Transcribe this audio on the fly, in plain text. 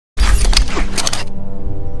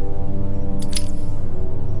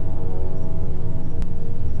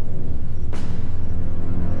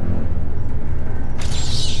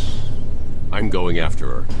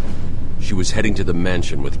was heading to the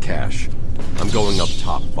mansion with cash. I'm going up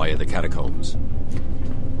top via the catacombs.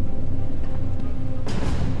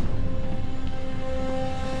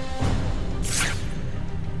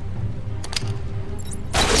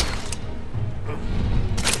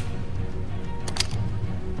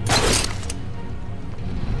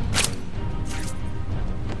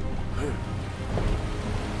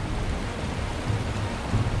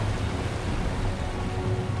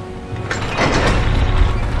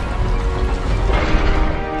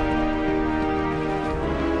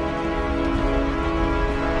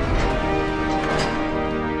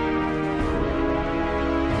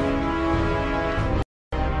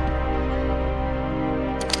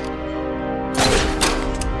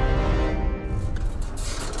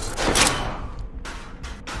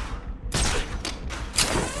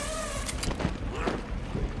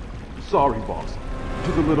 Sorry, boss. It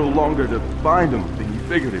took a little longer to find him than you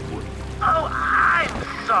figured it would. Oh, I'm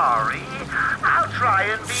sorry. I'll try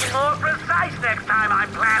and be more precise next time I'm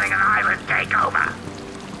planning an island takeover.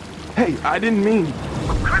 Hey, I didn't mean...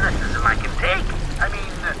 Criticism I can take. I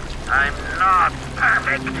mean, I'm not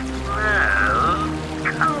perfect. Well,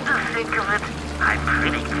 come to think of it, I'm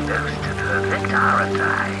pretty close to perfect, aren't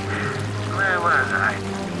I? Where was I?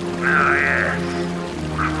 Oh, yes.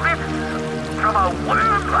 Criticism from a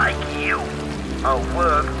worm like you. A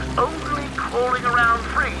worm who's only crawling around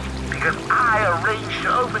free because I arranged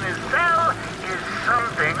to open his cell is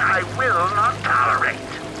something I will not tolerate.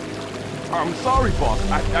 I'm sorry, boss.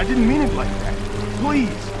 I didn't mean it like that.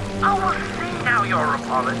 Please. Oh, we'll see now you're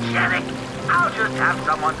apologetic. I'll just have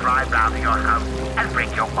someone drive round to your house and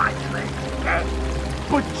bring your wife's legs, okay?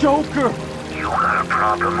 But Joker! You got a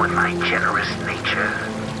problem with my generous nature?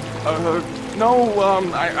 No,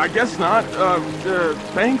 I guess not.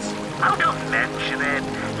 Thanks? Oh, don't mention it.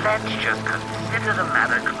 Let's just consider the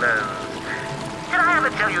matter closed. Did I ever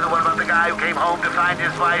tell you the one about the guy who came home to find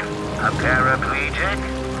his wife a paraplegic?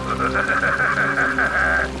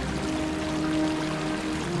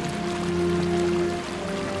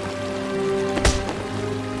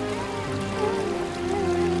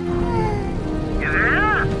 You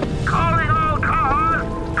there? Calling all cars!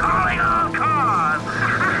 Calling all cars!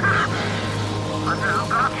 What the hell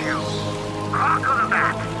got you? Croco the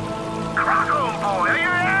Bat! Croco, boy, are you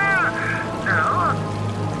there? No?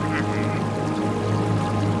 Pity.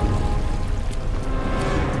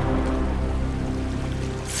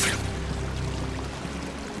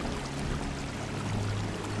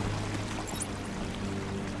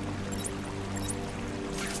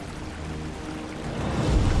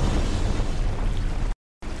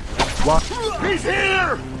 What? He's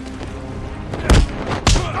here!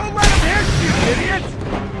 Don't let him hit you, idiot!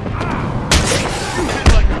 You hit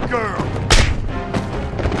like a girl!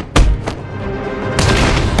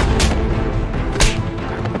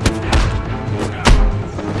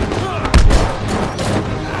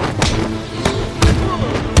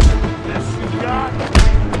 This you got?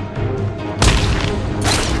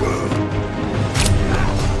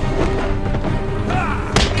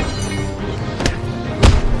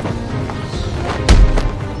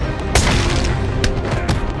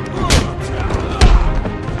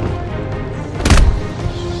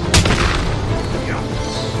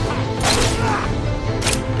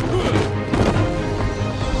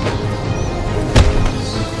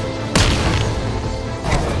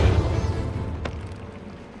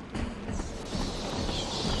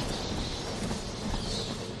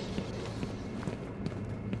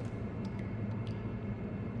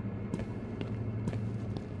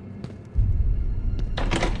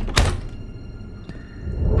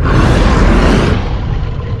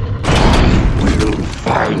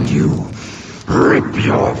 Find you. Rip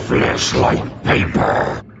your flesh like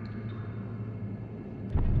paper.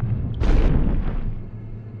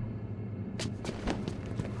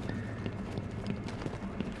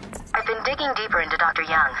 I've been digging deeper into Dr.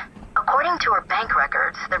 Young. According to her bank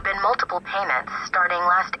records, there have been multiple payments starting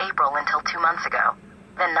last April until 2 months ago.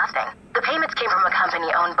 Then nothing. The payments came from a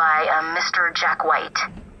company owned by Mr. Jack White.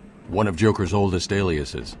 One of Joker's oldest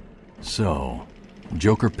aliases. So,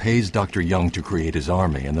 Joker pays Dr. Young to create his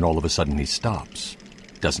army, and then all of a sudden he stops.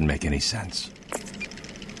 Doesn't make any sense.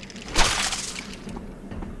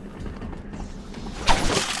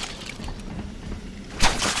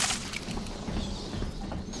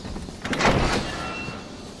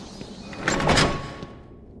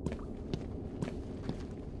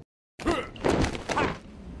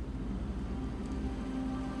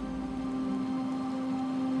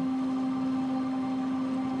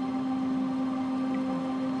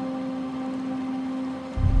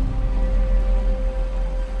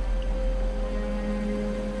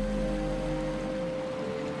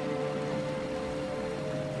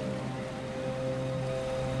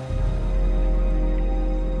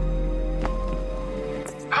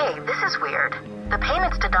 is weird. The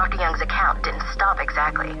payments to Dr. Young's account didn't stop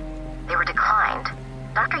exactly. They were declined.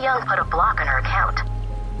 Dr. Young put a block on her account.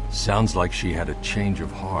 Sounds like she had a change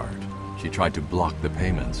of heart. She tried to block the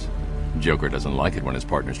payments. Joker doesn't like it when his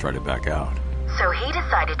partners try to back out. So he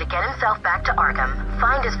decided to get himself back to Arkham,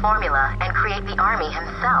 find his formula, and create the army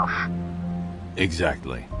himself.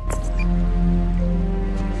 Exactly.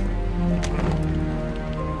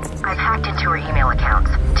 I've hacked into her email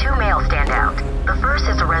accounts. 2 mails stand out. The first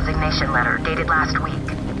is a resignation letter dated last week.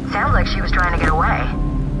 Sounds like she was trying to get away.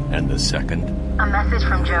 And the second? A message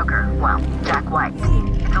from Joker. Well, Jack White.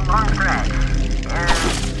 It's a long thread.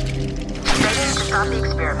 Begging to stop the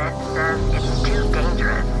experiment, says it's too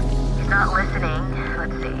dangerous. He's not listening.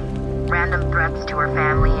 Let's see. Random threats to her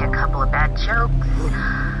family, a couple of bad jokes,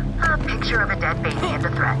 a picture of a dead baby and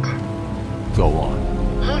a threat. Go on.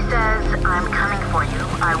 He says, I'm coming for you,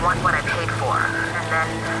 I want what I paid for. And then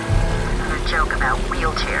a joke about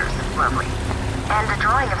wheelchairs, lovely. And a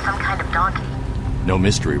drawing of some kind of donkey. No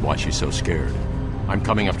mystery why she's so scared. I'm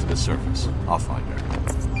coming up to the surface. I'll find her.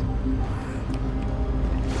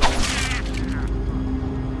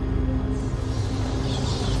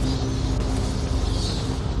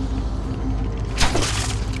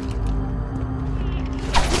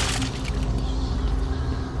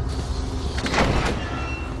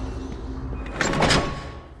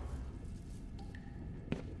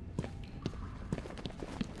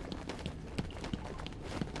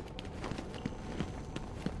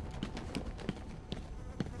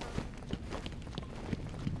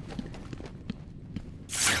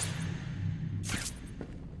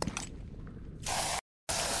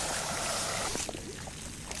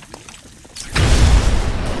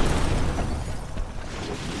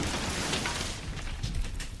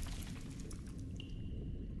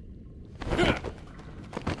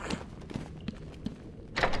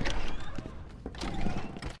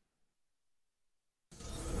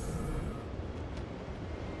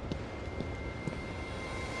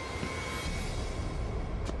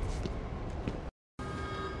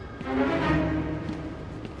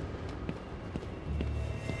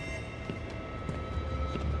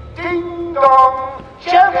 Ding-dong!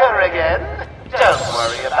 Joker again? Don't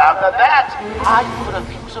worry about that. I put a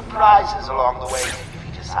few surprises along the way if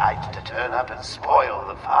he decides to turn up and spoil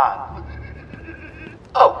the fun.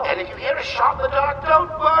 Oh, and if you hear a shot in the dark, don't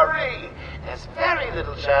worry. There's very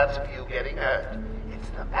little chance of you getting hurt. It's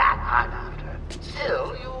the bat I'm after.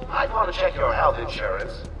 Still, you might want to check your health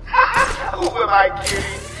insurance. Who am I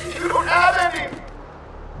kidding? You don't have any.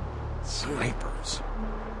 Snipers.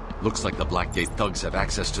 Looks like the Blackgate thugs have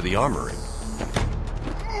access to the armory.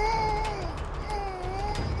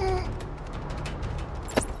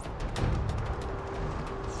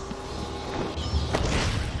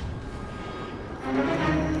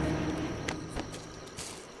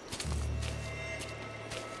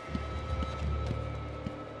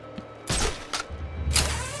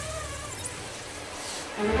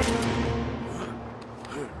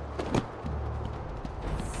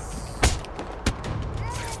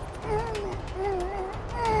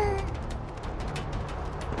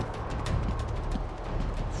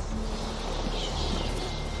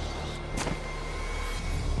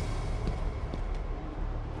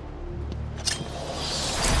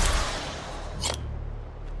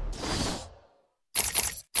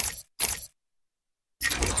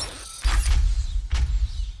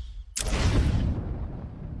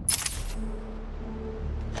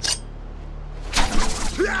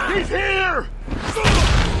 He's here!